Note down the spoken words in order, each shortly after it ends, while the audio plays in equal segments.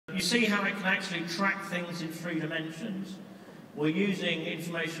you see how it can actually track things in 3 dimensions. We're using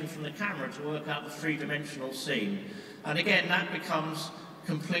information from the camera to work out the 3-dimensional scene. And again, that becomes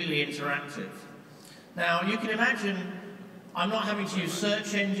completely interactive. Now, you can imagine I'm not having to use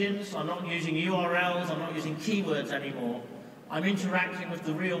search engines, I'm not using URLs, I'm not using keywords anymore. I'm interacting with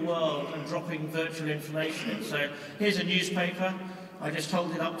the real world and dropping virtual information in. So here's a newspaper. I just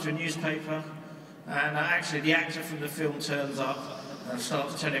hold it up to a newspaper, and actually the actor from the film turns up and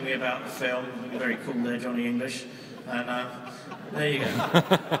starts telling me about the film. You're very cool there, Johnny English. And there you go.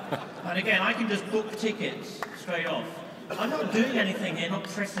 And again, I can just book tickets straight off. I'm not doing anything here, not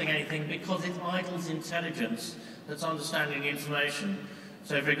pressing anything, because it's IDOL's intelligence that's understanding the information.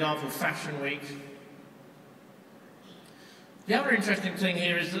 So, for example, Fashion Week. The other interesting thing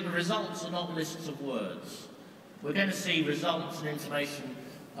here is that the results are not lists of words. We're going to see results and information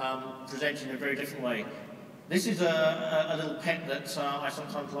presented in a very different way. This is a little pet that I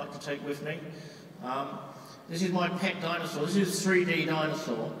sometimes like to take with me. This is my pet dinosaur. This is a 3D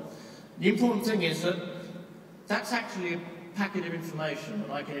dinosaur. The important thing is that that's actually a packet of information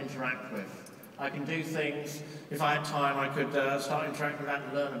that I can interact with. I can do things. If I had time, I could start interacting with that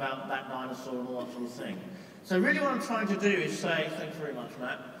and learn about that dinosaur and all that sort of thing. So really what I'm trying to do is say, thanks very much,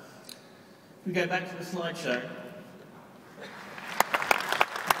 Matt. If we go back to the slideshow.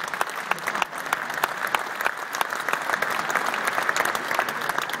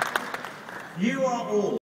 You are all